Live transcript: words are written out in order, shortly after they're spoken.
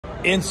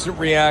Instant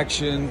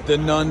reaction, The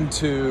Nun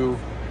 2.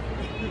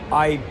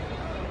 I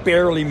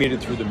barely made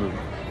it through the movie.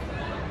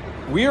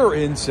 We are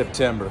in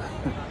September.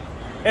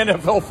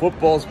 NFL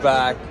football's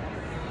back.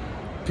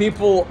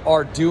 People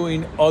are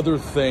doing other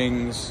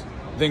things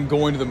than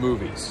going to the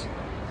movies.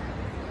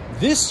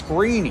 This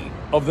screening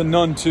of The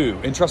Nun 2,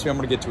 and trust me, I'm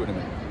going to get to it in a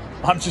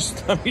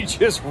minute. Let me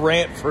just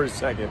rant for a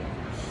second.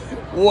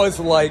 Was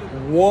like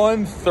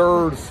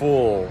 1/3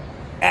 full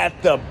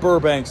at the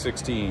Burbank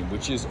 16,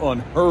 which is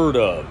unheard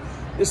of.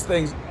 This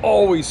thing's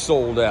always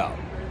sold out,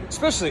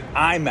 especially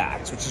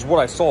IMAX, which is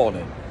what I saw it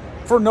in,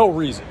 for no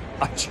reason.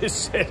 I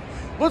just said,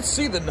 let's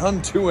see The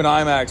Nun 2 in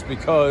IMAX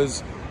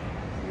because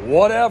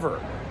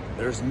whatever.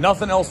 There's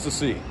nothing else to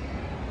see.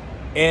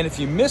 And if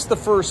you missed the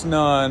first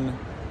Nun,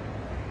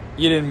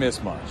 you didn't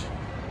miss much.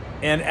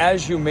 And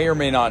as you may or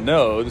may not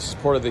know, this is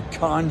part of the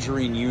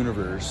Conjuring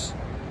universe.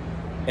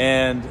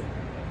 And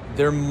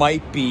there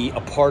might be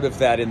a part of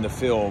that in the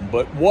film.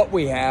 But what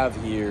we have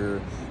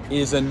here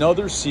is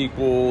another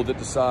sequel that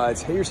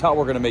decides, here's how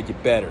we're going to make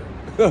it better.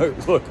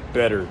 Look,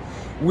 better.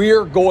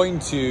 We're going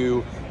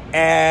to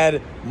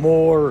add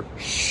more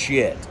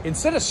shit.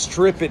 Instead of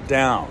strip it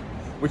down,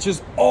 which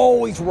is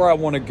always where I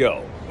want to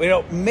go. You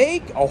know,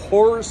 make a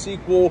horror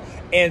sequel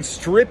and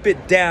strip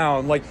it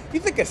down. Like, you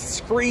think of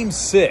Scream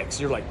 6,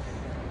 you're like,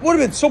 would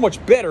have been so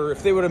much better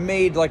if they would have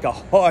made like a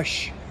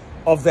Hush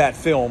of that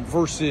film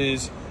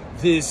versus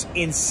this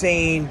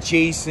insane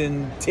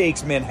Jason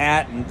Takes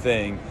Manhattan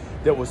thing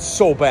that was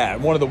so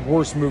bad. One of the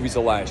worst movies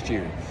of last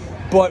year.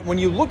 But when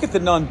you look at The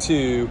Nun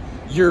 2,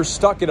 you're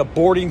stuck at a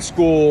boarding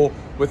school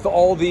with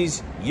all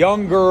these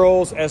young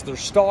girls as they're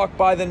stalked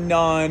by the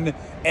nun,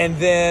 and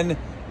then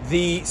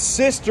the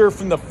sister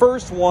from the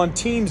first one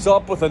teams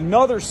up with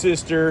another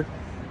sister,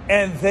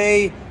 and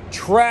they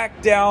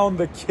track down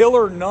the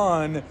killer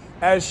nun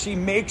as she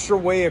makes her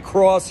way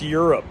across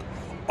Europe.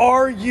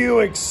 Are you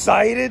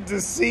excited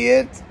to see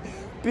it?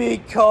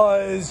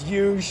 Because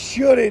you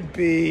shouldn't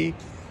be.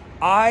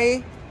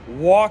 I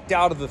walked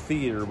out of the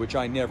theater, which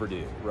I never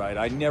do, right?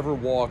 I never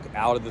walk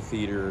out of the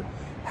theater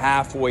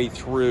halfway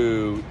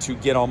through to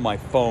get on my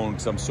phone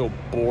because I'm so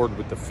bored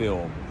with the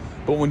film.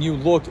 But when you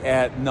look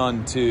at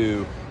Nun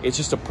 2, it's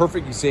just a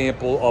perfect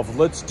example of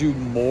let's do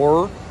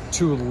more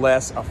to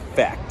less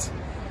effect.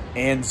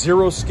 And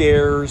zero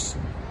scares,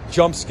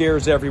 jump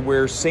scares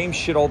everywhere, same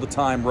shit all the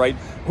time, right?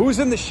 Who's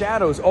in the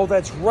shadows? Oh,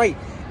 that's right.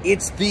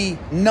 It's the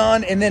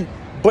nun, and then,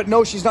 but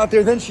no, she's not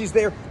there, then she's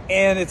there.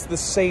 And it's the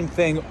same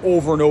thing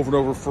over and over and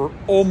over for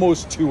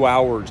almost 2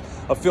 hours.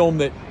 A film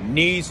that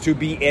needs to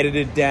be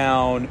edited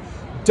down,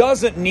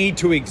 doesn't need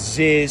to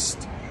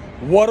exist.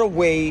 What a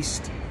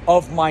waste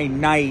of my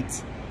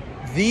night.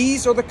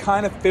 These are the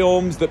kind of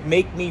films that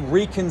make me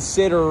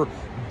reconsider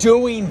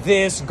doing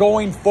this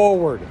going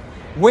forward.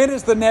 When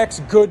is the next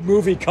good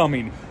movie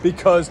coming?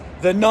 Because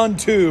The Nun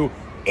 2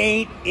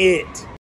 ain't it.